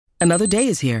Another day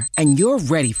is here, and you're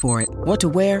ready for it. What to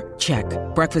wear? Check.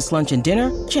 Breakfast, lunch, and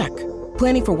dinner? Check.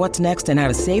 Planning for what's next and how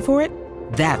to save for it?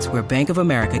 That's where Bank of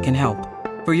America can help.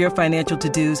 For your financial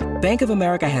to-dos, Bank of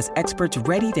America has experts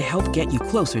ready to help get you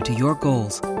closer to your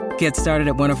goals. Get started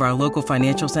at one of our local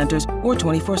financial centers or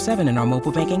 24/7 in our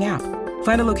mobile banking app.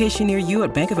 Find a location near you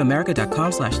at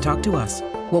bankofamerica.com/talktous.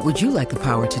 What would you like the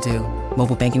power to do?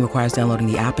 Mobile banking requires downloading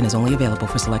the app and is only available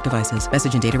for select devices.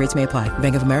 Message and data rates may apply.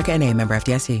 Bank of America N.A., member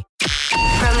FDIC.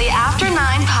 From the After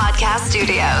 9 podcast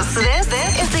studios, this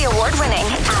is the award-winning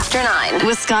After 9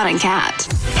 with Scott and Kat.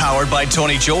 Powered by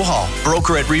Tony Johal,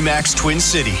 broker at RE/MAX Twin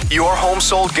City. Your home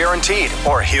sold guaranteed,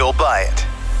 or he'll buy it.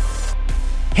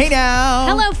 Hey now.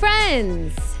 Hello,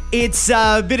 friends. It's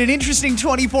been an interesting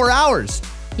 24 hours.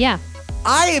 Yeah.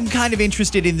 I am kind of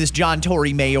interested in this John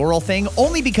Tory mayoral thing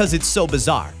only because it's so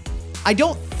bizarre. I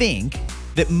don't think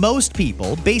that most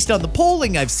people, based on the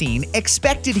polling I've seen,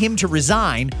 expected him to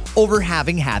resign over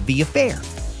having had the affair.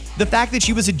 The fact that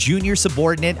she was a junior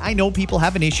subordinate, I know people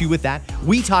have an issue with that.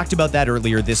 We talked about that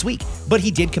earlier this week, but he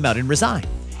did come out and resign.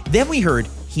 Then we heard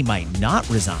he might not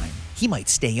resign. He might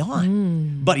stay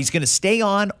on, but he's going to stay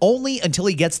on only until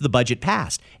he gets the budget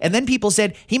passed. And then people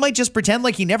said he might just pretend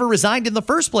like he never resigned in the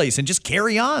first place and just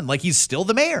carry on like he's still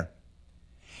the mayor.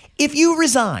 If you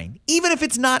resign, even if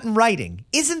it's not in writing,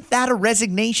 isn't that a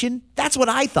resignation? That's what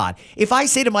I thought. If I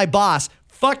say to my boss,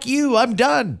 fuck you, I'm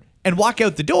done, and walk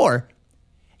out the door,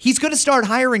 he's going to start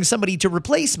hiring somebody to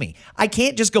replace me. I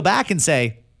can't just go back and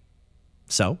say,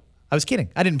 so, I was kidding.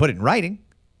 I didn't put it in writing.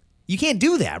 You can't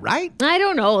do that, right? I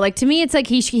don't know. Like, to me, it's like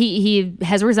he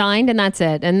has resigned and that's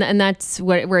it. And that's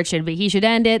where it should be. He should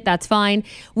end it. That's fine.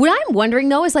 What I'm wondering,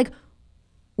 though, is like,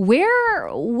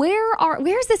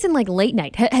 where's this in like late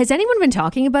night? Has anyone been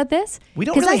talking about this? We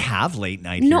don't really have late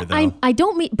night here, though. I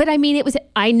don't mean, but I mean,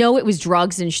 I know it was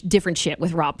drugs and different shit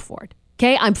with Rob Ford.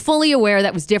 Okay. I'm fully aware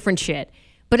that was different shit.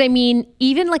 But I mean,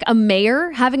 even like a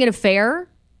mayor having an affair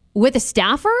with a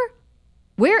staffer,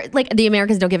 where like the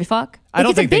Americans don't give a fuck. Like, I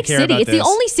don't think they care about this. It's the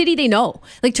only city they know.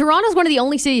 Like Toronto's one of the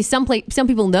only cities some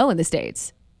people know in the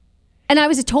States. And I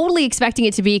was totally expecting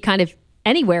it to be kind of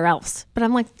anywhere else. But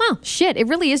I'm like, oh, shit, it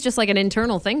really is just like an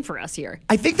internal thing for us here.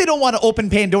 I think they don't want to open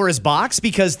Pandora's box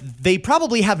because they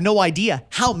probably have no idea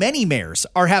how many mayors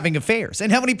are having affairs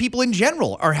and how many people in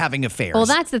general are having affairs. Well,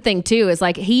 that's the thing, too, is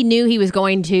like he knew he was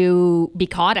going to be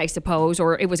caught, I suppose,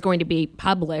 or it was going to be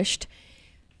published.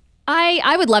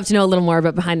 I would love to know a little more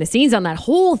about behind the scenes on that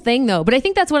whole thing, though. But I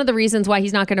think that's one of the reasons why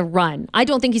he's not going to run. I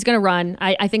don't think he's going to run.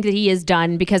 I think that he is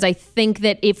done because I think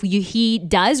that if he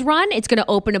does run, it's going to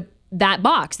open up that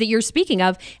box that you're speaking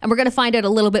of, and we're going to find out a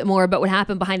little bit more about what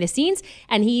happened behind the scenes,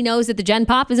 and he knows that the Gen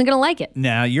Pop isn't going to like it.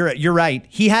 No, you're right.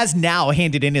 He has now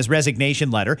handed in his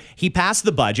resignation letter. He passed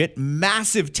the budget,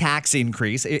 massive tax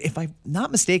increase. If I'm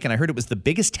not mistaken, I heard it was the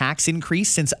biggest tax increase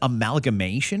since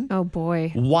amalgamation. Oh,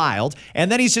 boy. Wild.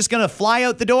 And then he's just going to fly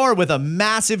out the door with a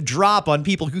massive drop on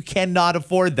people who cannot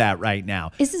afford that right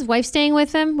now. Is his wife staying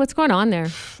with him? What's going on there?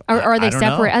 Or are they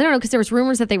separate? I don't know, because there was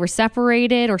rumors that they were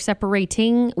separated or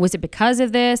separating. Was it because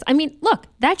of this? I mean, look,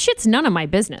 that shit's none of my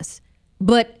business.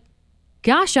 But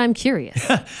gosh, I'm curious.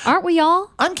 Aren't we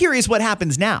all? I'm curious what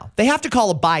happens now. They have to call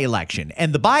a by-election,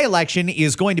 and the by-election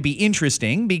is going to be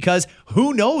interesting because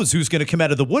who knows who's going to come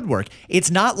out of the woodwork. It's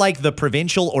not like the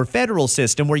provincial or federal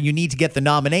system where you need to get the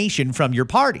nomination from your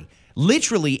party.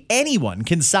 Literally anyone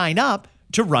can sign up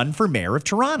to run for mayor of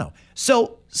Toronto.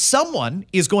 So someone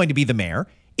is going to be the mayor.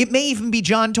 It may even be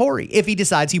John Tory if he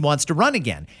decides he wants to run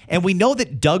again. And we know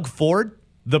that Doug Ford,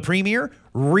 the premier,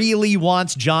 really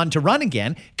wants John to run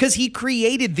again because he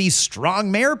created these strong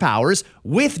mayor powers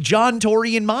with John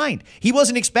Tory in mind. He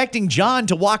wasn't expecting John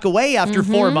to walk away after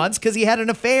 4 months because he had an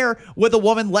affair with a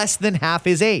woman less than half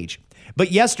his age.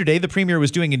 But yesterday, the premier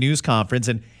was doing a news conference,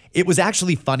 and it was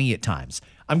actually funny at times.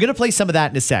 I'm going to play some of that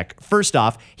in a sec. First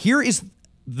off, here is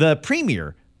the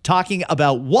premier talking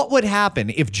about what would happen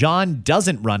if John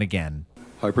doesn't run again.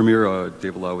 Hi, Premier.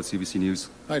 Dave Lau with CBC News.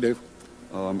 Hi, Dave.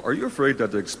 Are you afraid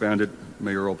that the expanded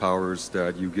mayoral powers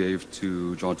that you gave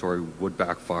to John Tory would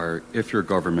backfire if your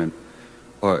government,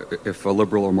 if a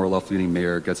Liberal or more left-leaning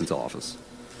mayor gets into office?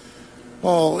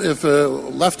 Well, if a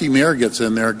lefty mayor gets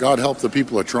in there, God help the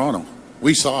people of Toronto.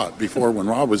 We saw it before when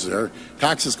Rob was there.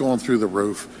 Taxes going through the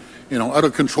roof, out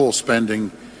of control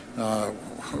spending,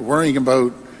 worrying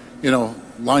about,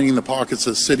 lining the pockets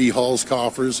of City Hall's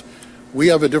coffers. We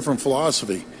have a different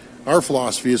philosophy. Our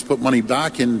philosophy is put money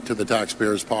back into the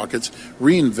taxpayers' pockets,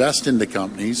 reinvest into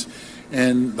companies,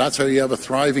 and that's how you have a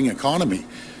thriving economy.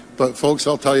 But folks,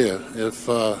 I'll tell you, if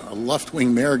a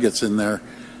left-wing mayor gets in there,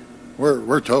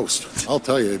 we're toast. I'll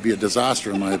tell you, it'd be a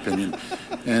disaster in my opinion.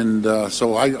 And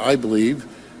so I believe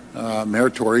Mayor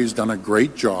Tory has done a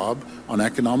great job on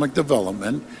economic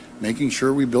development, making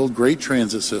sure we build great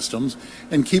transit systems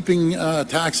and keeping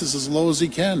taxes as low as he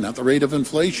can at the rate of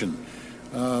inflation.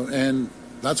 And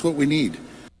that's what we need.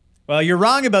 Well, you're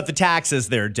wrong about the taxes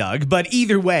there, Doug, but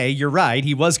either way, you're right.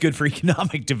 He was good for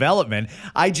economic development.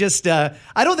 I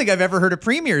don't think I've ever heard a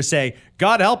premier say,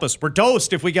 God help us, we're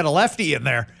toast if we get a lefty in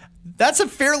there. That's a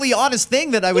fairly honest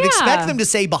thing that I would expect them to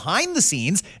say behind the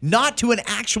scenes, not to an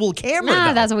actual camera.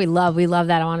 Nah, that's what we love. We love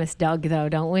that honest Doug, though,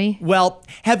 don't we? Well,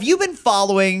 have you been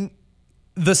following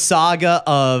the saga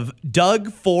of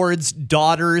Doug Ford's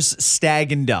daughter's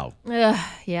Stag and Doe?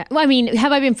 Yeah. Well, I mean,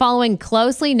 have I been following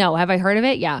closely? No. Have I heard of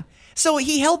it? Yeah. So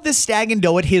he held this Stag and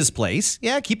Doe at his place.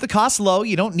 Yeah, keep the costs low.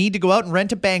 You don't need to go out and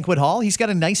rent a banquet hall. He's got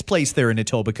a nice place there in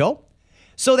Etobicoke.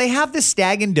 So they have this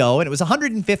Stag and Doe, and it was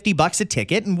 $150 a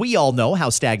ticket, and we all know how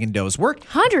Stag and Does work.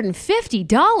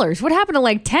 $150? What happened to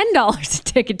like $10 a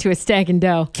ticket to a Stag and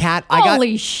Doe? Kat,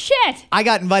 Holy shit! I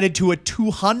got invited to a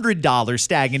 $200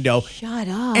 Stag and Doe. Shut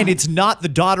up. And it's not the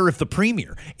daughter of the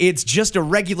premier. It's just a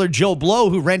regular Joe Blow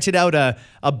who rented out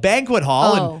a banquet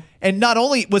hall. And not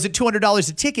only was it $200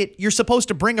 a ticket, you're supposed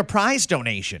to bring a prize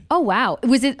donation. Oh, wow.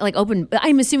 Was it like open?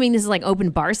 I'm assuming this is like open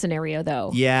bar scenario,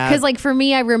 though. Yeah. Because like for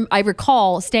me, I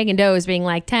recall Stag and Does being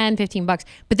like $10, $15.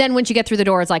 But then once you get through the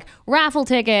door, it's like raffle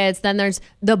tickets. Then there's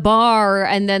the bar.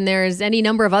 And then there's any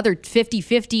number of other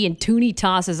 50-50 and toonie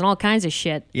tosses and all kinds of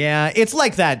shit. Yeah, it's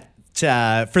like that.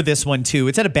 For this one too,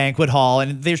 it's at a banquet hall,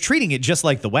 and they're treating it just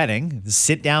like the wedding: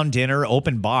 sit-down dinner,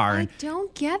 open bar. I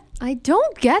don't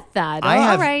get that. I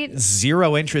have right.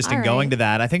 zero interest in going to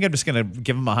that. I think I'm just gonna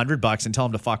give them $100 and tell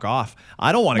them to fuck off.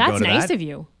 I don't want to go to that. That's nice of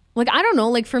you. Like, I don't know.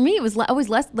 Like, for me, it was always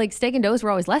less. Like, Steak and Does were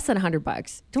always less than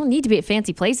 $100. Don't need to be at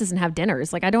fancy places and have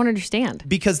dinners. Like, I don't understand.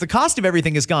 Because the cost of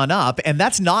everything has gone up, and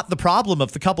that's not the problem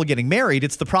of the couple getting married.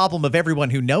 It's the problem of everyone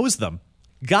who knows them.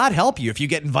 God help you if you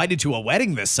get invited to a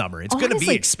wedding this summer. It's going to be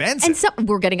expensive. And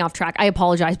we're getting off track. I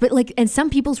apologize. But and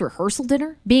some people's rehearsal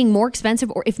dinner being more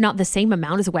expensive, or if not the same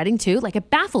amount as a wedding too, like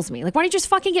it baffles me. Like, why don't you just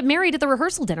fucking get married at the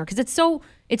rehearsal dinner? Because it's so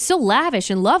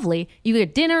lavish and lovely. You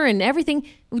get dinner and everything.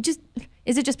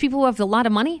 Is it just people who have a lot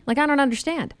of money? Like, I don't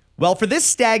understand. Well, for this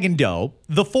Stag and Doe,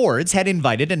 the Fords had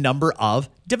invited a number of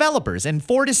developers. And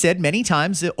Ford has said many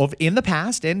times in the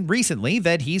past and recently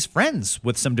that he's friends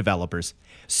with some developers.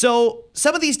 So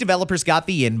some of these developers got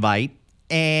the invite,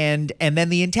 and then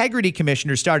the Integrity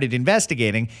Commissioner started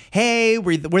investigating. Hey,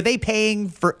 were they paying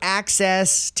for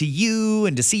access to you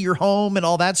and to see your home and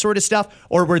all that sort of stuff?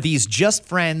 Or were these just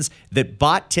friends that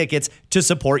bought tickets to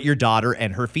support your daughter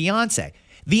and her fiance?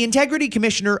 The Integrity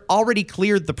Commissioner already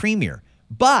cleared the premier.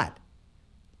 But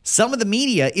some of the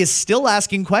media is still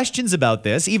asking questions about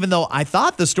this, even though I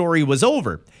thought the story was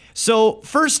over. So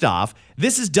first off,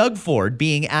 this is Doug Ford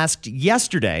being asked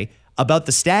yesterday about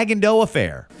the Stag and Doe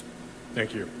affair.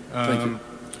 Thank you. Thank you.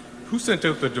 Who sent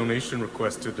out the donation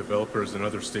request to developers and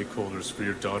other stakeholders for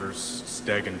your daughter's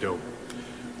Stag and Doe?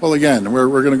 Well, again, we're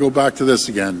going to go back to this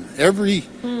again.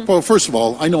 Well, first of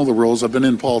all, I know the rules. I've been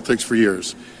in politics for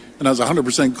years. And I was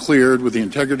 100% cleared with the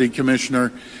Integrity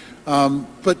Commissioner.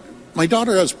 But my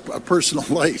daughter has a personal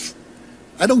life.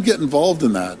 I don't get involved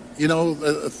in that. You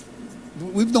know,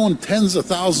 we've known tens of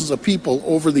thousands of people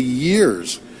over the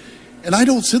years. And I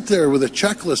don't sit there with a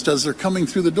checklist as they're coming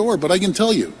through the door. But I can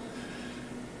tell you,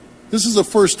 this is the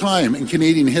first time in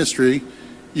Canadian history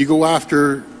you go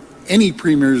after any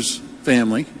premier's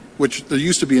family, which there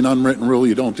used to be an unwritten rule,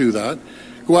 you don't do that.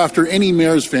 Go after any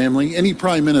mayor's family, any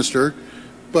prime minister.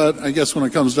 But I guess when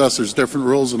it comes to us, there's different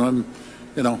rules, and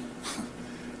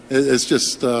it's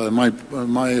just, in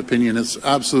my opinion, it's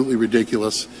absolutely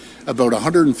ridiculous. About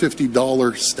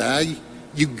 $150 stag?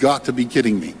 You got to be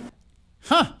kidding me.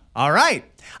 Huh. All right.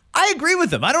 I agree with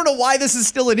them. I don't know why this is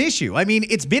still an issue. I mean,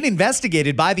 it's been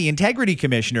investigated by the Integrity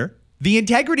Commissioner. The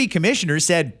Integrity Commissioner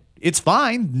said, it's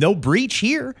fine, no breach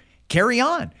here, carry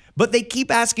on. But they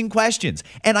keep asking questions.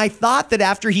 And I thought that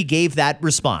after he gave that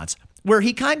response, where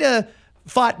he kind of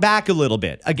fought back a little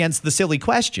bit against the silly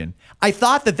question, I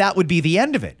thought that would be the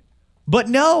end of it. But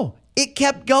no, it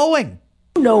kept going.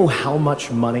 Do you know how much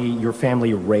money your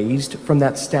family raised from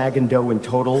that Stag and Doe in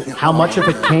total? How much of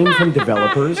it came from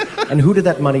developers? And who did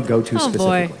that money go to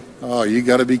specifically? Boy. Oh, you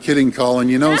got to be kidding, Colin.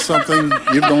 You know something?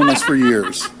 You've known us for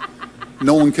years.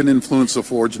 No one can influence the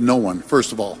Fords. No one,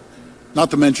 first of all.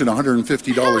 Not to mention a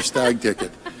 $150 stag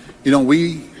ticket. You know,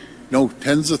 we know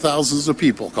tens of thousands of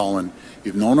people, Colin.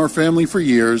 You've known our family for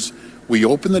years. We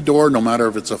open the door, no matter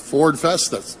if it's a Ford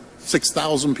Fest, that's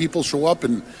 6,000 people show up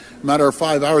in a matter of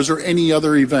 5 hours, or any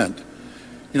other event.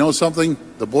 You know something?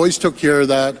 The boys took care of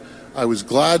that. I was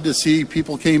glad to see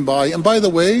people came by. And by the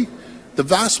way, the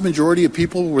vast majority of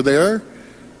people were there.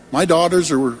 My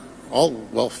daughters are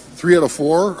all, 3 out of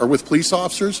 4 are with police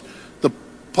officers. The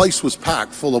place was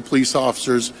packed full of police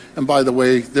officers. And by the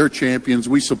way, they're champions.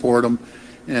 We support them.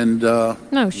 And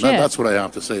that's what I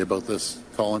have to say about this,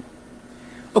 Colin.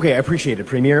 Okay, I appreciate it,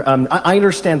 Premier. I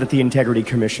understand that the Integrity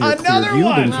Commissioner cleared you.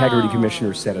 The Integrity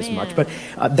Commissioner said as much. But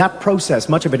that process,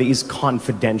 much of it is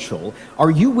confidential.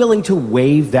 Are you willing to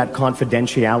waive that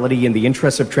confidentiality in the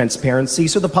interest of transparency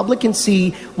so the public can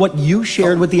see what you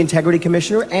shared with the Integrity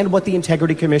Commissioner and what the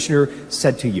Integrity Commissioner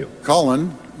said to you?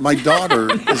 Colin, my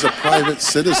daughter is a private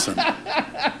citizen.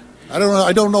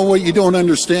 I don't know what you don't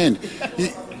understand.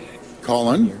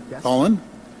 Colin,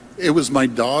 it was my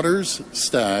daughter's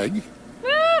stag.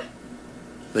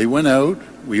 They went out,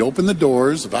 we opened the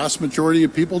doors, the vast majority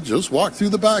of people just walked through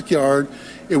the backyard.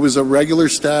 It was a regular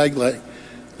stag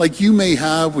like you may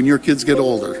have when your kids get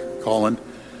older, Colin.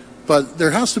 But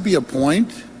there has to be a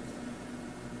point.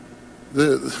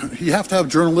 You have to have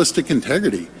journalistic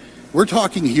integrity. We're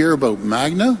talking here about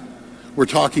Magna, we're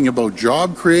talking about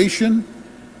job creation,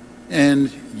 and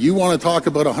you want to talk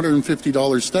about a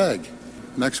 $150 stag.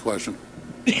 Next question.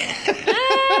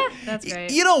 That's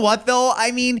great. You know what, though?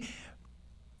 I mean,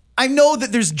 I know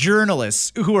that there's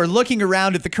journalists who are looking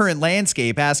around at the current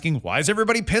landscape asking, why is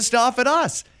everybody pissed off at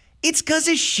us? It's because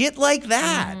of shit like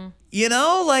that. Mm-hmm. You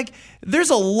know, like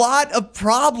there's a lot of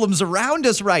problems around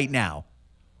us right now.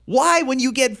 Why, when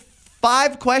you get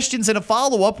 5 questions and a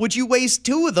follow-up, would you waste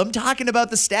 2 of them talking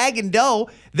about the stag and doe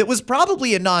that was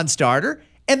probably a non-starter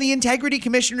and the Integrity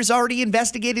Commissioner's already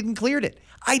investigated and cleared it?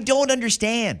 I don't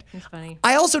understand. That's funny.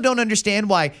 I also don't understand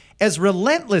why, as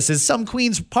relentless as some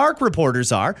Queen's Park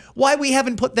reporters are, why we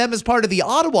haven't put them as part of the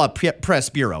Ottawa Press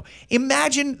Bureau.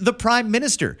 Imagine the Prime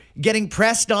Minister getting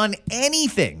pressed on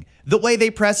anything the way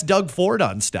they pressed Doug Ford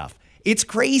on stuff. It's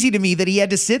crazy to me that he had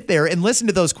to sit there and listen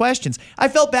to those questions. I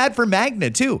felt bad for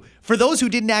Magna, too. For those who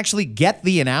didn't actually get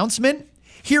the announcement,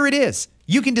 here it is.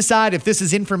 You can decide if this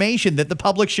is information that the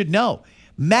public should know.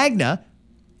 Magna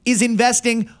is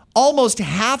investing almost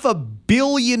 $500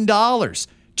 million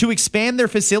to expand their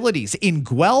facilities in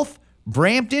Guelph,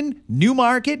 Brampton,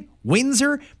 Newmarket,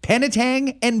 Windsor,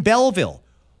 Penetang, and Belleville.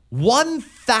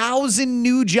 1,000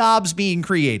 new jobs being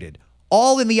created,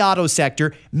 all in the auto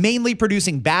sector, mainly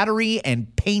producing battery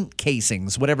and paint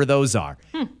casings, whatever those are.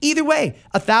 Either way,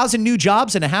 1,000 new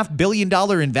jobs and a $500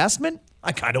 million investment?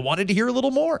 I kind of wanted to hear a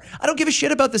little more. I don't give a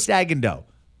shit about the stag and doe.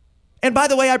 And by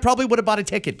the way, I probably would have bought a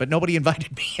ticket, but nobody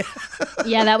invited me.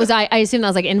 Yeah, that was, I assume that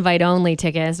was like invite-only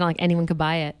ticket. It's not like anyone could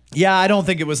buy it. Yeah, I don't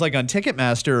think it was like on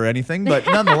Ticketmaster or anything, but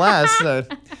nonetheless,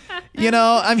 you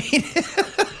know, I mean,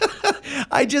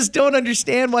 I just don't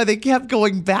understand why they kept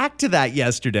going back to that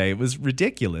yesterday. It was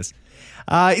ridiculous.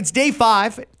 It's day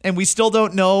 5, and we still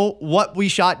don't know what we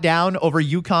shot down over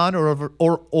Yukon or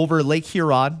over Lake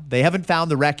Huron. They haven't found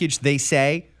the wreckage, they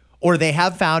say. Or they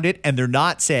have found it and they're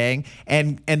not saying.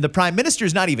 And the Prime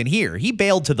Minister's not even here. He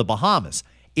bailed to the Bahamas.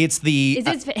 Is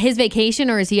this his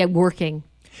vacation or is he working?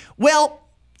 Well,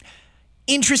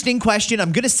 interesting question.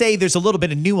 I'm going to say there's a little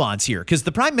bit of nuance here because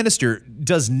the Prime Minister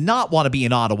does not want to be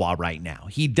in Ottawa right now.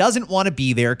 He doesn't want to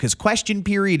be there because question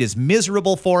period is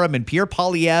miserable for him, and Pierre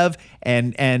Poilievre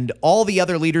and all the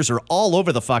other leaders are all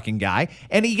over the fucking guy,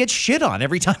 and he gets shit on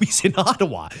every time he's in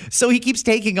Ottawa. So he keeps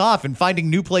taking off and finding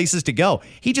new places to go.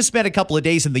 He just spent a couple of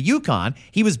days in the Yukon.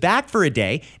 He was back for a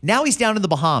day. Now he's down in the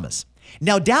Bahamas.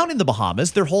 Now down in the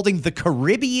Bahamas, they're holding the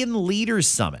Caribbean Leaders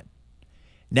Summit.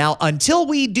 Now, until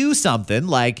we do something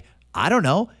like, I don't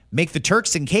know, make the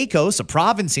Turks and Caicos a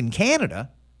province in Canada,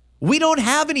 we don't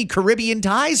have any Caribbean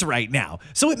ties right now.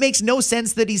 So it makes no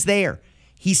sense that he's there.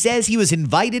 He says he was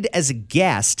invited as a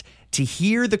guest to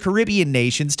hear the Caribbean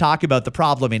nations talk about the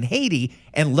problem in Haiti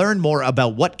and learn more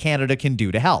about what Canada can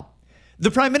do to help.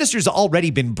 The Prime Minister's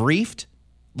already been briefed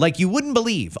like you wouldn't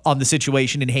believe on the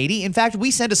situation in Haiti. In fact,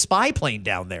 we sent a spy plane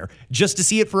down there just to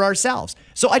see it for ourselves.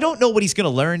 So I don't know what he's going to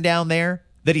learn down there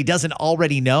that he doesn't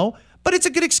already know, but it's a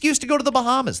good excuse to go to the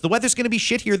Bahamas. The weather's going to be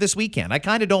shit here this weekend. I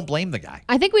kind of don't blame the guy.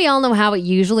 I think we all know how it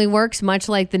usually works, much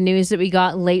like the news that we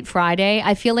got late Friday.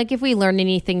 I feel like if we learn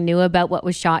anything new about what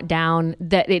was shot down,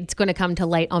 that it's going to come to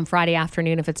light on Friday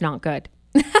afternoon if it's not good.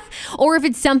 Or if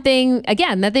it's something,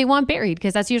 again, that they want buried,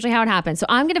 because that's usually how it happens. So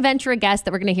I'm going to venture a guess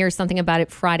that we're going to hear something about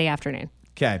it Friday afternoon.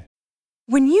 Okay.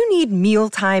 When you need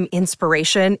mealtime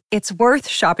inspiration, it's worth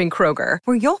shopping Kroger,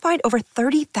 where you'll find over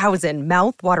 30,000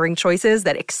 mouth-watering choices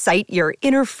that excite your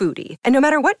inner foodie. And no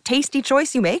matter what tasty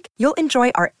choice you make, you'll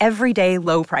enjoy our everyday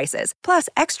low prices, plus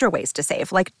extra ways to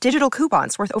save, like digital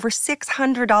coupons worth over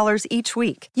 $600 each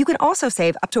week. You can also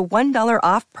save up to $1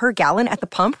 off per gallon at the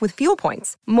pump with fuel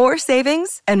points. More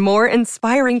savings and more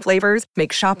inspiring flavors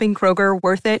make shopping Kroger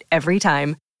worth it every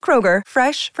time. Kroger,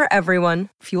 fresh for everyone.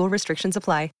 Fuel restrictions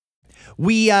apply.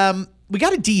 We got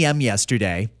a DM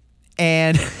yesterday,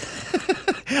 and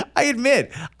I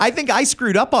admit, I think I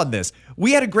screwed up on this.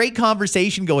 We had a great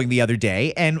conversation going the other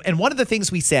day, and one of the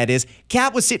things we said is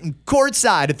Kat was sitting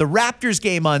courtside at the Raptors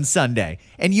game on Sunday,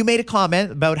 and you made a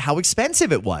comment about how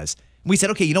expensive it was. We said,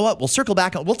 okay, you know what? We'll circle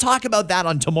back. We'll talk about that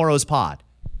on tomorrow's pod.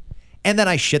 And then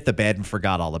I shit the bed and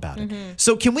forgot all about it.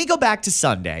 So can we go back to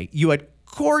Sunday? You had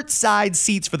courtside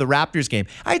seats for the Raptors game.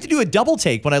 I had to do a double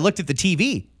take when I looked at the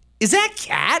TV. Is that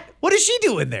Kat? What is she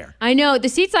doing there? I know. The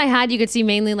seats I had, you could see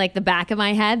mainly like the back of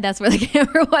my head. That's where the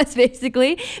camera was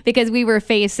basically, because we were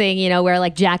facing, where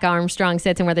like Jack Armstrong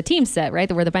sits and where the teams sit,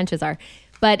 right? Where the benches are.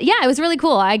 But yeah, it was really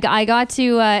cool. I got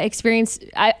to experience,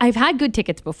 I've had good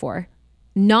tickets before.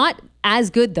 Not as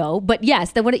good though, but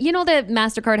yes, the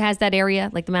MasterCard has that area,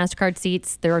 like the MasterCard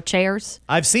seats. There are chairs.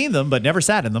 I've seen them, but never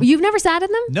sat in them. You've never sat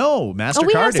in them? No,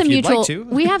 MasterCard. If you'd like to.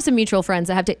 We have some mutual friends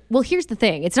that have to. Well, here's the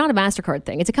thing: it's not a MasterCard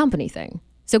thing; it's a company thing.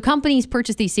 So companies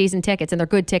purchase these season tickets, and they're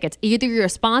good tickets. Either you're a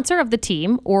sponsor of the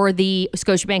team or the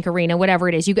Scotiabank Arena, whatever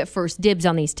it is, you get first dibs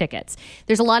on these tickets.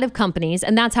 There's a lot of companies,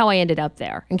 and that's how I ended up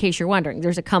there. In case you're wondering,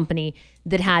 there's a company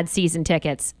that had season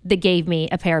tickets that gave me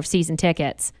a pair of season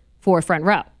tickets for front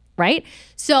row. Right?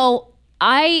 So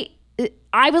I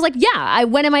was like,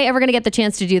 when am I ever going to get the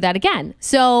chance to do that again?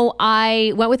 So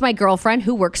I went with my girlfriend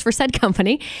who works for said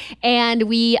company, and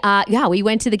we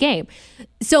went to the game.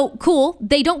 So cool.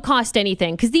 They don't cost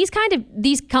anything because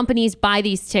these companies buy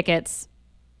these tickets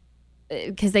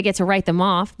because they get to write them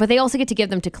off, but they also get to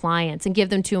give them to clients and give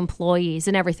them to employees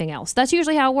and everything else. That's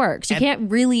usually how it works. You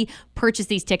can't really purchase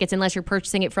these tickets unless you're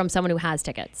purchasing it from someone who has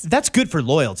tickets. That's good for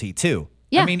loyalty too.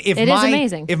 Yeah, I mean, is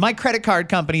amazing. If my credit card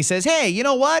company says, hey, you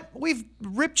know what? We've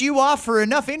ripped you off for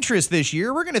enough interest this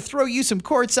year. We're going to throw you some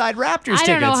courtside Raptors tickets. I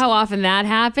don't know how often that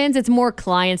happens. It's more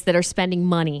clients that are spending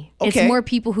money. Okay. It's more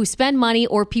people who spend money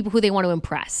or people who they want to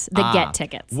impress that get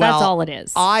tickets. Well, that's all it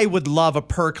is. I would love a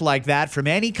perk like that from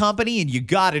any company, and you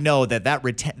got to know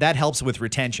that helps with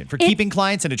retention for keeping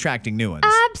clients and attracting new ones.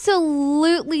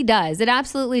 Absolutely does. It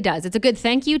absolutely does. It's a good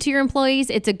thank you to your employees.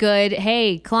 It's a good,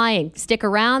 hey, client, stick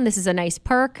around. This is a nice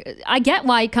perk. I get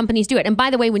why companies do it. And by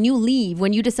the way, when you leave,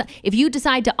 if you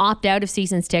decide to opt out of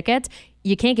season's tickets,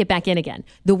 you can't get back in again.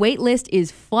 The wait list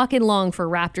is fucking long for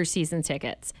Raptors season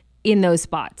tickets in those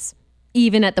spots,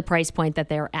 even at the price point that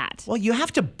they're at. Well, you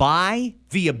have to buy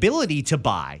the ability to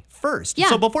buy first. Yeah.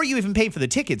 So before you even pay for the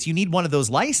tickets, you need one of those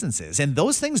licenses. And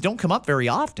those things don't come up very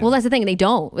often. Well, that's the thing. They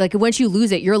don't. Like, once you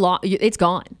lose it, it's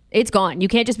gone. It's gone. You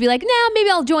can't just be like, nah,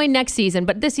 maybe I'll join next season,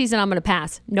 but this season I'm going to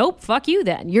pass. Nope, fuck you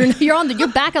then. You're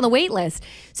back on the wait list.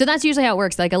 So that's usually how it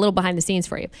works, like a little behind the scenes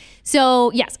for you.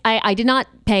 So yes, I did not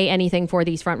pay anything for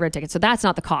these front row tickets. So that's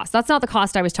not the cost. That's not the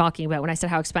cost I was talking about when I said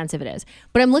how expensive it is.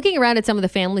 But I'm looking around at some of the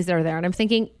families that are there and I'm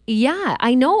thinking, yeah,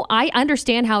 I know, I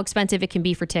understand how expensive it can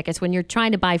be for tickets when you're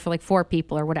trying to buy for like 4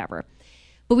 people or whatever.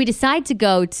 But we decide to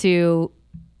go to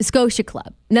Scotia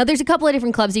Club. Now, there's a couple of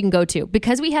different clubs you can go to.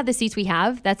 Because we have the seats we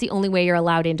have, that's the only way you're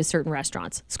allowed into certain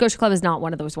restaurants. Scotia Club is not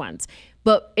one of those ones.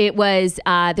 But it was,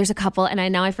 there's a couple, and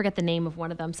I forget the name of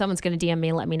one of them. Someone's going to DM me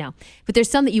and let me know. But there's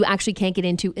some that you actually can't get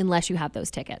into unless you have those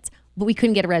tickets. But we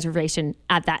couldn't get a reservation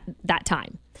at that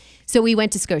time. So we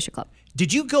went to Scotia Club.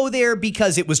 Did you go there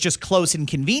because it was just close and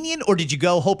convenient, or did you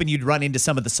go hoping you'd run into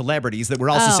some of the celebrities that were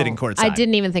also sitting courtside? I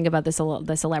didn't even think about the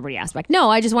celebrity aspect. No,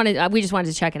 we just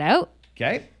wanted to check it out.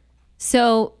 Okay.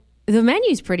 So the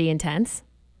menu's pretty intense.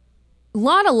 A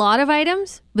lot of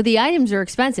items, but the items are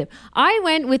expensive. I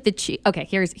went with the okay,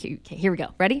 here we go.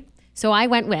 Ready? So I'm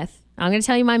going to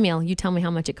tell you my meal. You tell me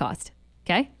how much it cost.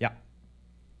 Okay? Yeah.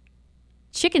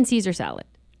 Chicken Caesar salad.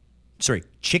 Sorry,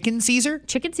 chicken Caesar?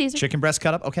 Chicken Caesar. Chicken breast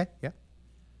cut up. Okay, yeah.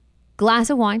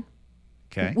 Glass of wine.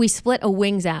 Okay. We split a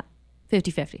wings app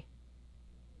 50-50.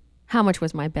 How much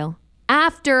was my bill?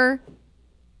 After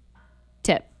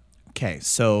tip. Okay,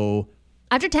 so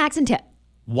after tax and tip.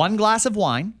 1 glass of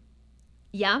wine.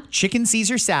 Yeah. Chicken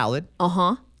Caesar salad.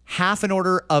 Uh-huh. Half an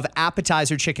order of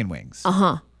appetizer chicken wings.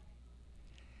 Uh-huh.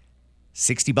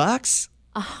 $60?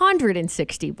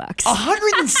 $160.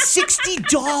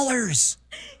 $160.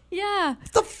 Yeah.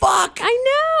 What the fuck?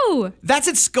 I know. That's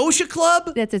at Scotia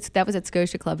Club? That was at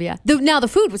Scotia Club, yeah. Now, the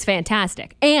food was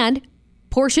fantastic. And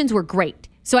portions were great.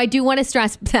 So I do want to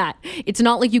stress that it's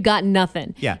not like you got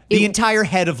nothing. Yeah, the entire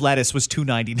head of lettuce was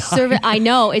 $2.99. I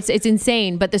know it's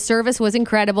insane, but the service was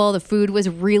incredible. The food was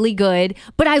really good.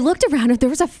 But I looked around, and there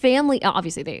was a family.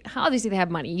 Obviously they have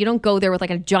money. You don't go there with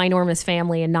like a ginormous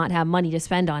family and not have money to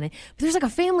spend on it. But there's like a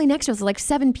family next to us, like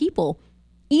 7 people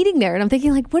eating there, and I'm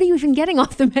thinking, like, what are you even getting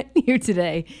off the menu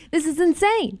today? This is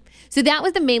insane. So that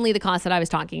was mainly the cost that I was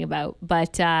talking about.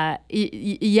 But that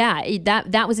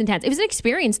was intense. It was an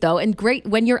experience though, and great.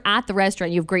 When you're at the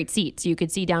restaurant, you have great seats. You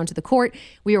could see down to the court.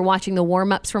 We were watching the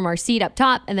warm-ups from our seat up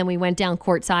top, and then we went down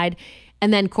courtside.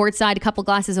 And then courtside, a couple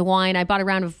glasses of wine. I bought a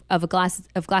round of glasses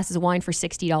of wine for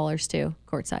 $60 too,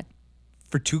 courtside.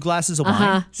 For 2 glasses of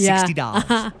wine?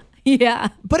 $60. Yeah.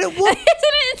 But at what Isn't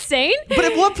it insane? But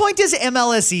at what point does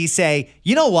MLSE say,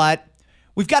 you know what?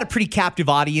 We've got a pretty captive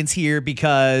audience here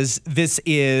because this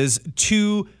is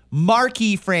 2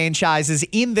 marquee franchises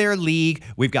in their league.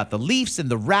 We've got the Leafs and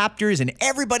the Raptors, and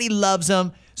everybody loves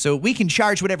them, so we can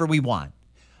charge whatever we want.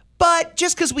 But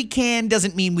just because we can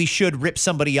doesn't mean we should rip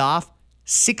somebody off.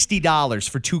 $60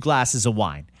 for 2 glasses of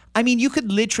wine. I mean, you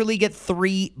could literally get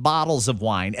 3 bottles of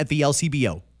wine at the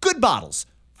LCBO. Good bottles.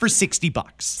 For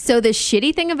 $60. So the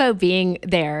shitty thing about being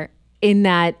there in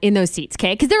those seats,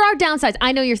 okay? Because there are downsides.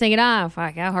 I know you're thinking,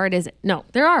 fuck, how hard is it? No,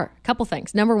 there are a couple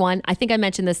things. Number one, I think I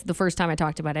mentioned this the first time I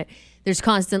talked about it. I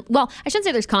shouldn't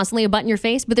say there's constantly a butt in your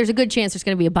face, but there's a good chance there's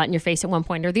going to be a butt in your face at one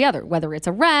point or the other, whether it's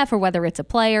a ref or whether it's a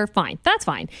player. Fine, that's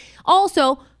fine.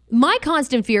 Also, my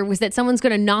constant fear was that someone's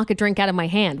going to knock a drink out of my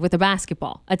hand with a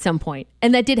basketball at some point,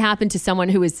 and that did happen to someone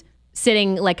who was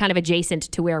sitting like kind of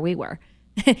adjacent to where we were.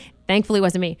 Thankfully, it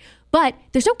wasn't me. But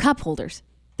there's no cup holders.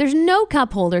 There's no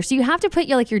cup holder. So you have to put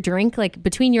your drink like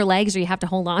between your legs, or you have to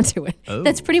hold on to it. Oh.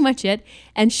 That's pretty much it.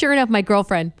 And sure enough, my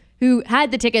girlfriend, who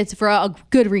had the tickets for a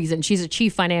good reason, she's a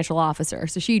chief financial officer,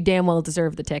 so she damn well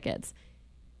deserved the tickets.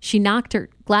 She knocked her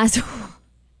glass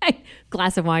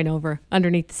of wine over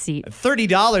underneath the seat.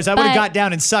 $30. I would have got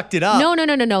down and sucked it up. No.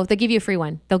 They'll give you a free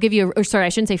one. They'll give you, I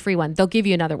shouldn't say free one. They'll give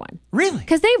you another one. Really?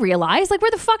 Because they realize, like,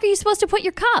 where the fuck are you supposed to put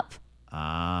your cup?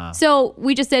 So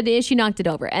we just said she knocked it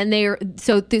over, and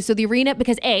so the arena,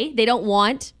 because they don't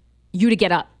want you to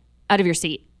get up out of your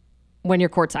seat when you're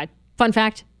courtside. Fun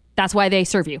fact, that's why they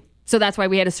serve you. So that's why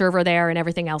we had a server there and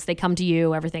everything else. They come to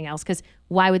you, everything else, because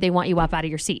why would they want you up out of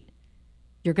your seat?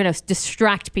 You're going to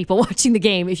distract people watching the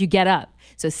game if you get up.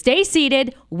 So stay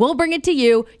seated. We'll bring it to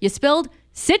you. You spilled,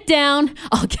 sit down.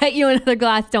 I'll get you another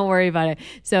glass. Don't worry about it.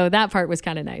 So that part was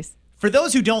kind of nice. For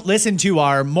those who don't listen to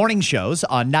our morning shows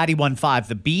on 91.5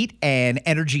 The Beat and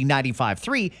Energy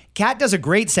 95.3, Kat does a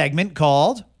great segment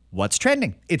called What's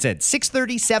Trending. It's at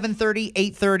 6:30, 7:30,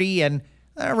 8:30, and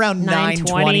around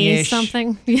 9:20-ish.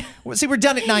 Something. Well, see, we're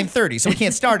done at 9:30, so we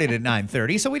can't start it at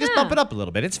 9:30, so we just bump it up a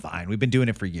little bit. It's fine. We've been doing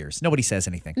it for years. Nobody says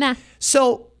anything. Nah.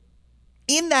 So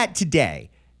in that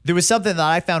today, there was something that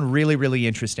I found really, really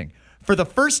interesting. For the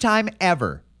first time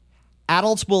ever,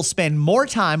 adults will spend more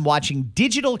time watching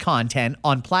digital content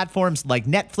on platforms like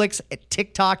Netflix,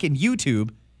 TikTok, and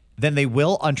YouTube than they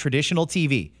will on traditional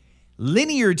TV.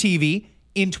 Linear TV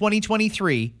in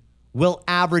 2023 will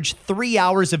average 3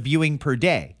 hours of viewing per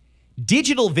day.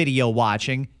 Digital video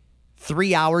watching,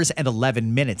 3 hours and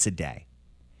 11 minutes a day.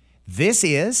 This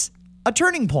is a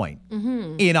turning point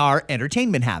in our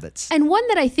entertainment habits. And one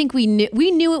that I think we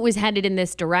knew it was headed in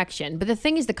this direction. But the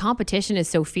thing is, the competition is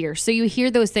so fierce. So you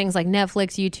hear those things like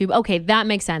Netflix, YouTube. Okay, that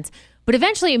makes sense. But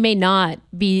eventually it may not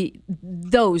be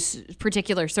those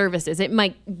particular services. It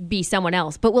might be someone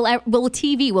else. But will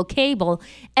TV, will cable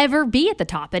ever be at the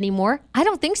top anymore? I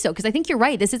don't think so, because I think you're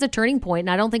right. This is a turning point,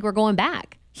 and I don't think we're going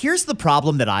back. Here's the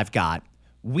problem that I've got.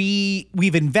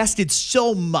 We've invested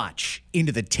so much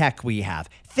into the tech we have.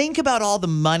 Think about all the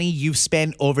money you've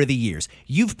spent over the years.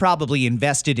 You've probably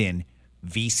invested in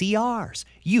VCRs.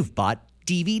 You've bought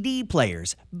DVD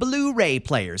players, Blu-ray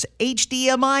players,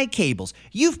 HDMI cables.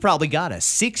 You've probably got a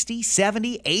 60,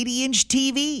 70, 80-inch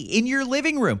TV in your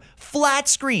living room, flat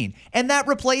screen, and that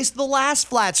replaced the last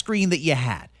flat screen that you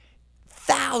had.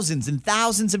 Thousands and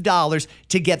thousands of dollars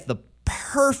to get the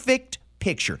perfect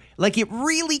picture. Like, it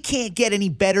really can't get any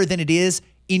better than it is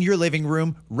in your living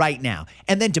room right now.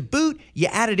 And then to boot, you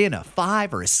added in a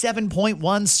 5 or a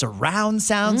 7.1 surround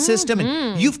sound system,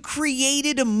 and you've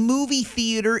created a movie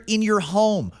theater in your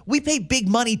home. We pay big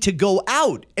money to go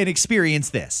out and experience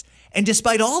this. And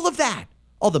despite all of that,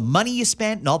 all the money you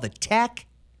spent and all the tech,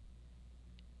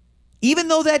 even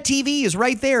though that TV is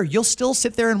right there, you'll still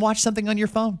sit there and watch something on your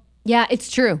phone. Yeah,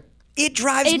 it's true. It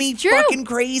drives me fucking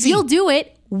crazy. You'll do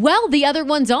it. Well, the other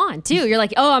one's on, too. You're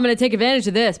like, oh, I'm going to take advantage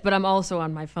of this, but I'm also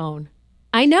on my phone.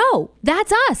 I know.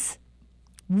 That's us.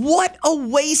 What a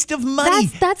waste of money.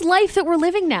 That's life that we're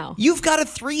living now. You've got a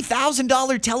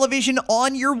 $3,000 television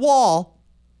on your wall,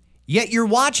 yet you're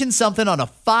watching something on a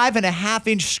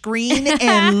 5.5-inch screen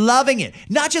and loving it.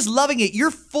 Not just loving it,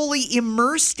 you're fully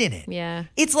immersed in it. Yeah.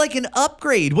 It's like an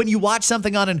upgrade when you watch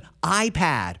something on an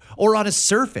iPad or on a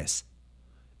Surface.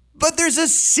 But there's a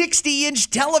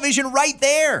 60-inch television right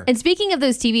there. And speaking of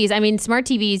those TVs, I mean, smart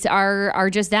TVs are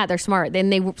just that. They're smart. Then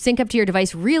they sync up to your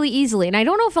device really easily. And I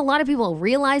don't know if a lot of people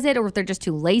realize it or if they're just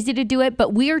too lazy to do it,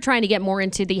 but we are trying to get more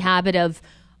into the habit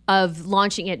of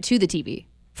launching it to the TV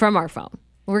from our phone.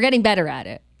 We're getting better at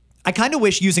it. I kind of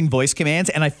wish using voice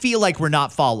commands, and I feel like we're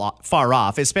not far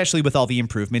off, especially with all the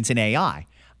improvements in AI.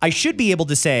 I should be able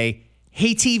to say,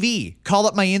 hey, TV, call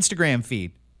up my Instagram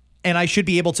feed. And I should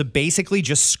be able to basically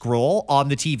just scroll on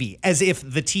the TV as if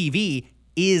the TV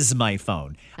is my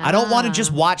phone. I don't want to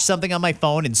just watch something on my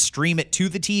phone and stream it to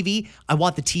the TV. I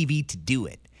want the TV to do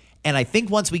it. And I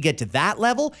think once we get to that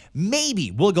level,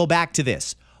 maybe we'll go back to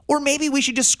this. Or maybe we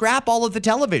should just scrap all of the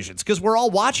televisions because we're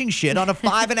all watching shit on a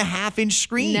 5.5-inch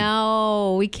screen.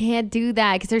 No, we can't do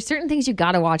that because there's certain things you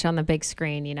got to watch on the big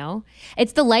screen, you know?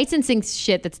 It's the licensing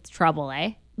shit that's the trouble,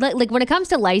 eh? Like when it comes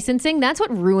to licensing, that's what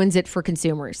ruins it for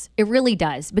consumers. It really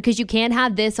does, because you can't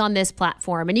have this on this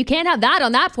platform and you can't have that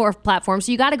on that platform.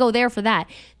 So you got to go there for that.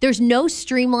 There's no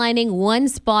streamlining one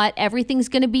spot. Everything's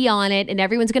going to be on it and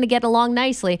everyone's going to get along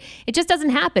nicely. It just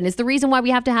doesn't happen. It's the reason why we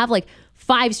have to have like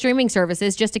 5 streaming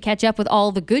services just to catch up with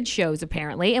all the good shows,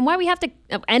 apparently. And why we have to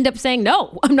end up saying,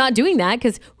 no, I'm not doing that,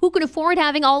 because who can afford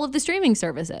having all of the streaming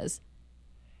services?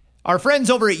 Our friends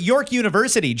over at York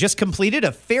University just completed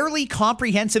a fairly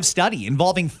comprehensive study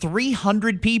involving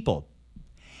 300 people.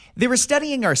 They were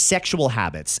studying our sexual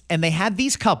habits, and they had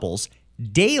these couples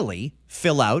daily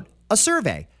fill out a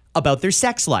survey about their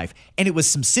sex life. And it was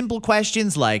some simple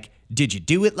questions like, did you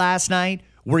do it last night?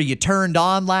 Were you turned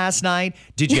on last night?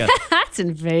 Did you? That's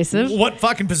invasive. What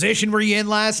fucking position were you in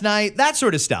last night? That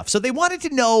sort of stuff. So they wanted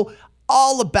to know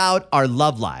all about our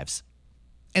love lives.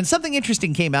 And something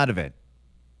interesting came out of it.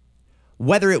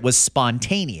 Whether it was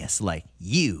spontaneous, like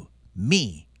you,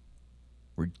 me,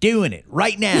 we're doing it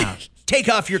right now. Take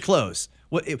off your clothes.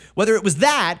 Whether it was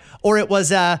that or it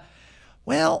was,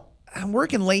 well, I'm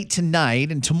working late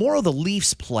tonight and tomorrow the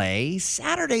Leafs play.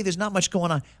 Saturday, there's not much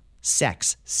going on.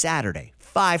 Sex, Saturday,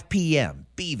 5 p.m.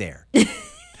 Be there.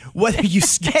 Whether you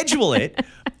schedule it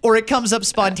or it comes up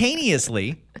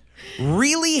spontaneously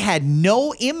really had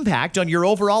no impact on your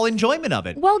overall enjoyment of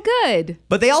it. Well, good.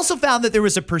 But they also found that there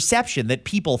was a perception that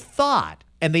people thought,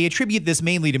 and they attribute this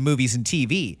mainly to movies and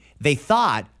TV, they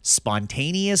thought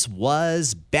spontaneous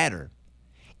was better.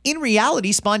 In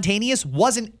reality, spontaneous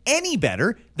wasn't any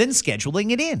better than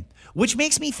scheduling it in, which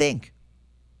makes me think,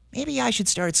 maybe I should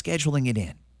start scheduling it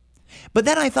in. But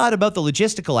then I thought about the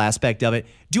logistical aspect of it.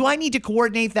 Do I need to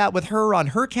coordinate that with her on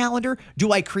her calendar?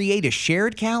 Do I create a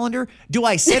shared calendar? Do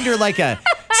I send her like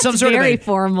some sort very of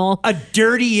formal, a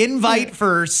dirty invite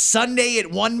for Sunday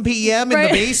at 1 p.m. in the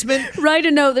basement? Write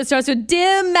a note that starts with,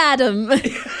 "Dear Madam,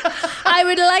 I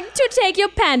would like to take your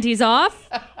panties off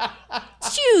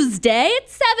Tuesday at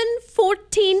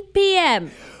 7:14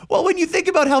 p.m. Well, when you think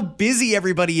about how busy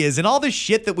everybody is and all the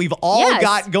shit that we've all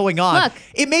got going on, look,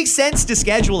 it makes sense to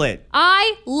schedule it.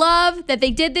 I love that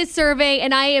they did this survey,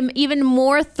 and I am even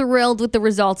more thrilled with the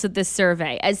results of this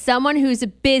survey. As someone who's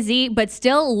busy but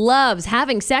still loves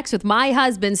having sex with my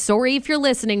husband, sorry if you're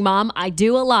listening, Mom, I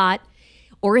do a lot,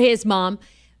 or his mom,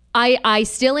 I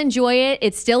still enjoy it.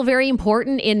 It's still very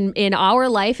important in our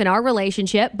life, in our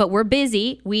relationship, but we're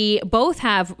busy. We both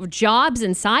have jobs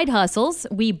and side hustles.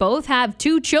 We both have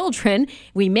 2 children.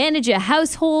 We manage a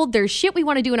household. There's shit we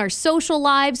want to do in our social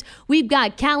lives. We've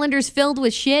got calendars filled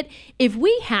with shit. If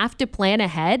we have to plan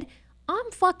ahead,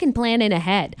 I'm fucking planning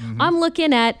ahead. Mm-hmm. I'm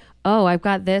looking at, oh, I've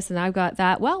got this and I've got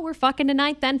that. Well, we're fucking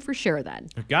tonight then for sure then.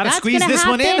 You've got to squeeze this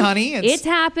one in, honey. It's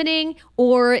happening.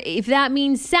 Or if that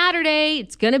means Saturday,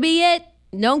 it's going to be it.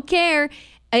 Don't care.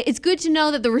 It's good to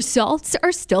know that the results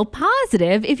are still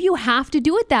positive if you have to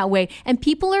do it that way. And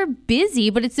people are busy,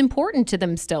 but it's important to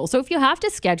them still. So if you have to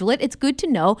schedule it, it's good to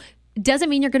know. Doesn't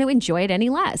mean you're going to enjoy it any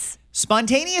less.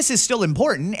 Spontaneous is still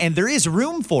important, and there is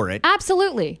room for it.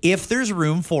 Absolutely. If there's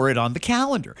room for it on the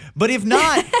calendar. But if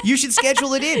not, you should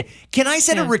schedule it in. Can I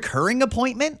set a recurring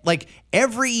appointment? Like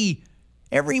every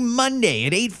Monday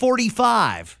at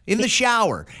 8:45 in the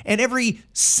shower, and every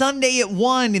Sunday at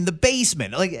 1 in the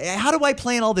basement. Like, how do I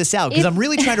plan all this out? Because I'm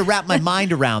really trying to wrap my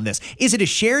mind around this. Is it a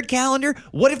shared calendar?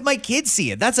 What if my kids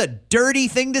see it? That's a dirty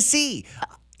thing to see.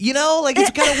 You know, like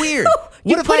it's kind of weird.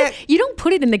 You don't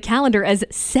put it in the calendar as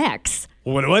sex.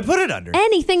 What do I put it under?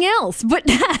 Anything else but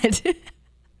that.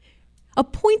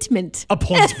 Appointment.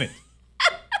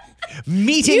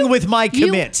 Meeting with my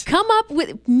commit. You come up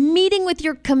with meeting with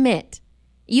your commit.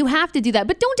 You have to do that.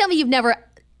 But don't tell me you've never,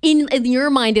 in your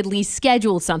mind at least,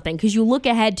 scheduled something, because you look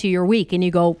ahead to your week and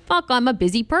you go, fuck, I'm a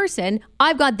busy person.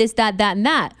 I've got this, that, and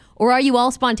that. Or are you all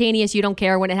spontaneous? You don't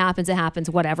care. When it happens,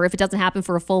 whatever. If it doesn't happen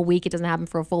for a full week, it doesn't happen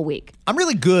for a full week. I'm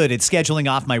really good at scheduling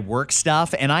off my work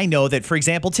stuff. And I know that, for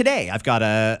example, today I've got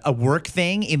a work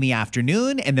thing in the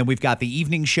afternoon. And then we've got the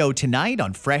evening show tonight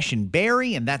on Fresh and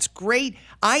Berry. And that's great.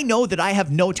 I know that I have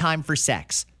no time for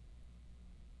sex.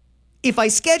 If I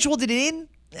scheduled it in,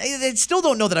 I still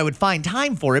don't know that I would find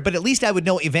time for it. But at least I would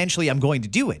know eventually I'm going to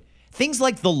do it. Things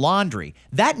like the laundry,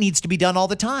 that needs to be done all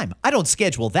the time. I don't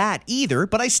schedule that either,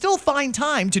 but I still find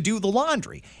time to do the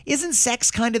laundry. Isn't sex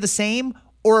kind of the same?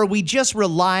 Or are we just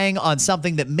relying on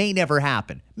something that may never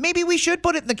happen? Maybe we should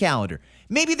put it in the calendar.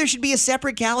 Maybe there should be a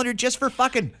separate calendar just for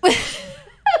fucking.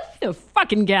 The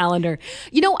fucking calendar.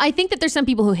 You know, I think that there's some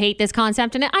people who hate this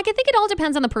concept, and I think it all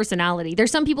depends on the personality.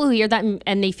 There's some people who hear that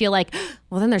and they feel like,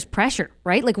 well, then there's pressure,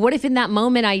 right? Like, what if in that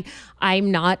moment I'm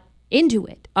not into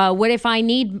it? What if I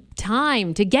need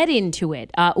time to get into it?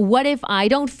 What if I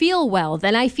don't feel well?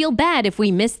 Then I feel bad if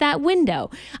we miss that window.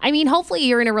 I mean, hopefully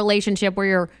you're in a relationship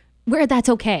where that's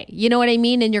okay. You know what I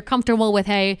mean? And you're comfortable with,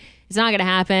 hey, it's not going to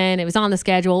happen. It was on the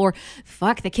schedule. Or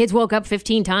fuck, the kids woke up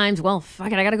 15 times. Well,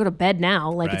 fuck it, I got to go to bed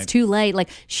now. Like, It's too late. Like,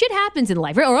 shit happens in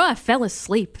life. Or I fell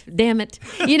asleep. Damn it.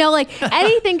 You know, like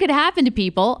anything could happen to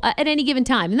people at any given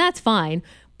time. And that's fine.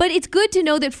 But it's good to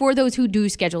know that for those who do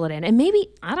schedule it in, and maybe,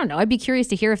 I don't know, I'd be curious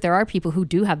to hear if there are people who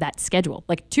do have that schedule,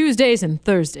 like Tuesdays and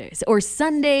Thursdays, or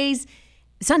Sunday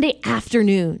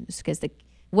afternoons, because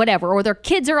or their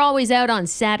kids are always out on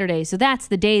Saturday, so that's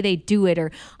the day they do it,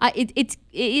 or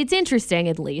it's interesting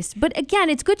at least. But again,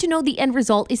 it's good to know the end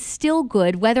result is still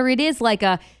good, whether it is like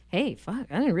a, hey, fuck,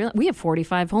 I didn't realize we have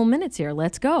 45 whole minutes here.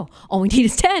 Let's go. All we need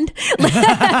is 10.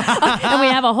 And we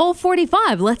have a whole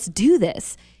 45. Let's do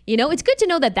this. You know, it's good to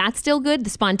know that that's still good, the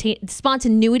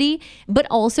spontaneity, but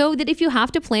also that if you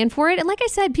have to plan for it, and like I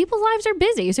said, people's lives are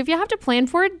busy. So if you have to plan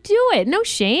for it, do it. No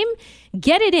shame.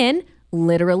 Get it in,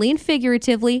 literally and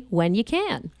figuratively, when you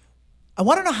can. I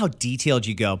want to know how detailed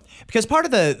you go, because part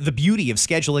of the beauty of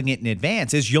scheduling it in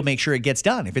advance is you'll make sure it gets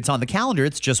done. If it's on the calendar,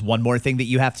 it's just one more thing that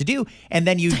you have to do, and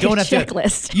then you don't have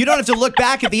checklist. You don't have to look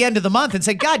back at the end of the month and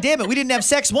say, God damn it, we didn't have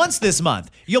sex once this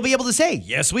month. You'll be able to say,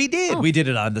 yes, we did. We did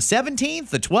it on the 17th,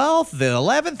 the 12th, the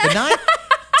 11th, the 9th.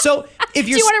 So if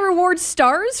you're... Do you want to reward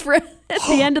stars for at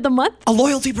the end of the month? A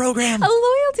loyalty program. A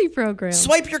loyalty program.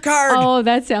 Swipe your card. Oh,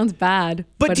 that sounds bad,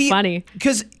 but funny.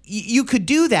 Because you could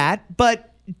do that, but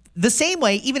the same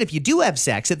way, even if you do have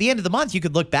sex, at the end of the month, you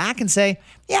could look back and say,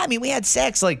 yeah, I mean, we had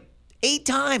sex like 8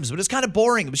 times, but it's kind of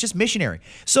boring. It was just missionary.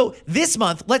 So this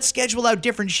month, let's schedule out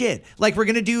different shit. Like we're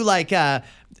going to do like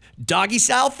Doggy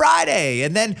Style Friday.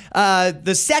 And then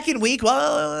the second week,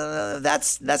 well,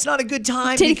 that's not a good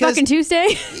time. Titty fucking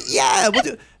Tuesday? Yeah, we'll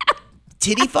do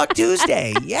Titty Fuck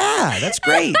Tuesday. Yeah, that's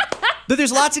great. But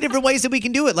there's lots of different ways that we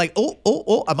can do it. Like,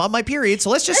 oh, I'm on my period, so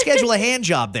let's just schedule a hand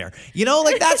job there. You know,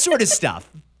 like that sort of stuff.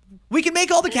 We can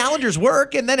make all the calendars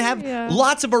work and then have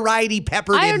lots of variety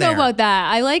peppered in there. I don't know about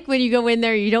that. I like when you go in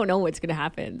there, you don't know what's going to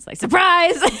happen. It's like,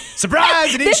 surprise!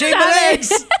 Surprise! I didn't shave my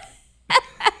legs!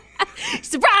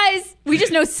 Surprise! We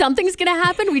just know something's going to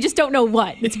happen. We just don't know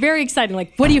what. It's very exciting.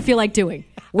 Like, what do you feel like doing?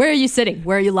 Where are you sitting?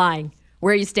 Where are you lying?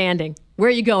 Where are you standing? Where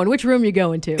are you going? Which room are you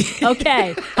going to?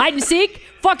 Okay. Hide and seek?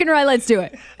 Fucking right, let's do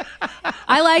it.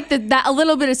 I like that a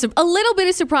little bit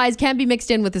of surprise can be mixed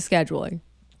in with the scheduling.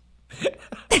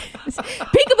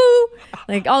 Peekaboo!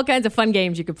 Like all kinds of fun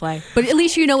games you could play. But at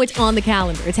least you know it's on the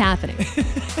calendar. It's happening.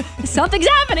 Something's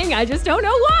happening. I just don't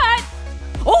know what.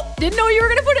 Oh, didn't know you were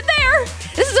going to put it there.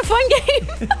 This is a fun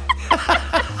game.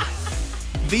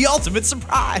 The ultimate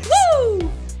surprise.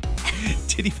 Woo!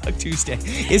 Titty Fuck Tuesday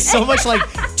is so much like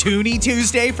Toonie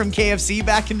Tuesday from KFC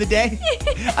back in the day.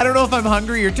 I don't know if I'm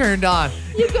hungry or turned on.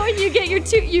 You go and you get your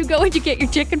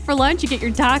chicken for lunch, you get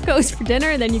your tacos for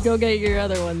dinner, and then you go get your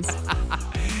other ones.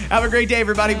 Have a great day,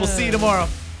 everybody. We'll see you tomorrow.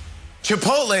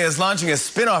 Chipotle is launching a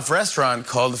spin-off restaurant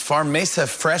called Farm Mesa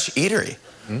Fresh Eatery.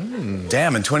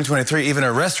 Damn, in 2023, even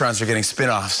our restaurants are getting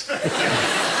spin-offs.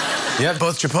 Yeah,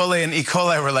 both Chipotle and E.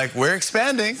 coli were like, we're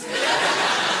expanding.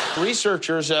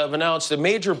 Researchers have announced a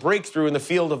major breakthrough in the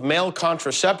field of male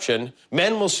contraception.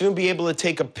 Men will soon be able to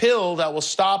take a pill that will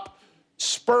stop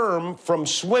sperm from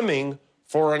swimming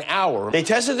for an hour. They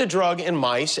tested the drug in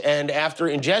mice, and after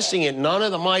ingesting it, none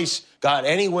of the mice got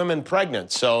any women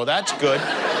pregnant, so that's good.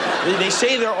 They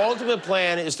say their ultimate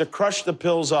plan is to crush the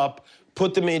pills up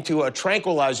put them into a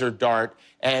tranquilizer dart,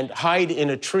 and hide in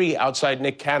a tree outside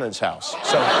Nick Cannon's house.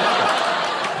 So.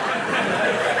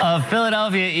 A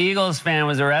Philadelphia Eagles fan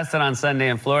was arrested on Sunday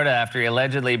in Florida after he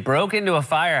allegedly broke into a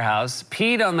firehouse,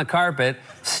 peed on the carpet,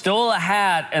 stole a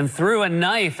hat, and threw a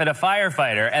knife at a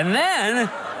firefighter. And then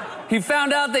he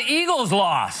found out the Eagles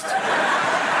lost.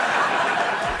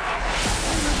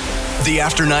 The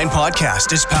After 9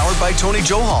 podcast is powered by Tony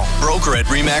Johal, broker at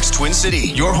RE/MAX Twin City.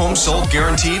 Your home sold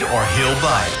guaranteed or he'll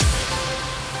buy it.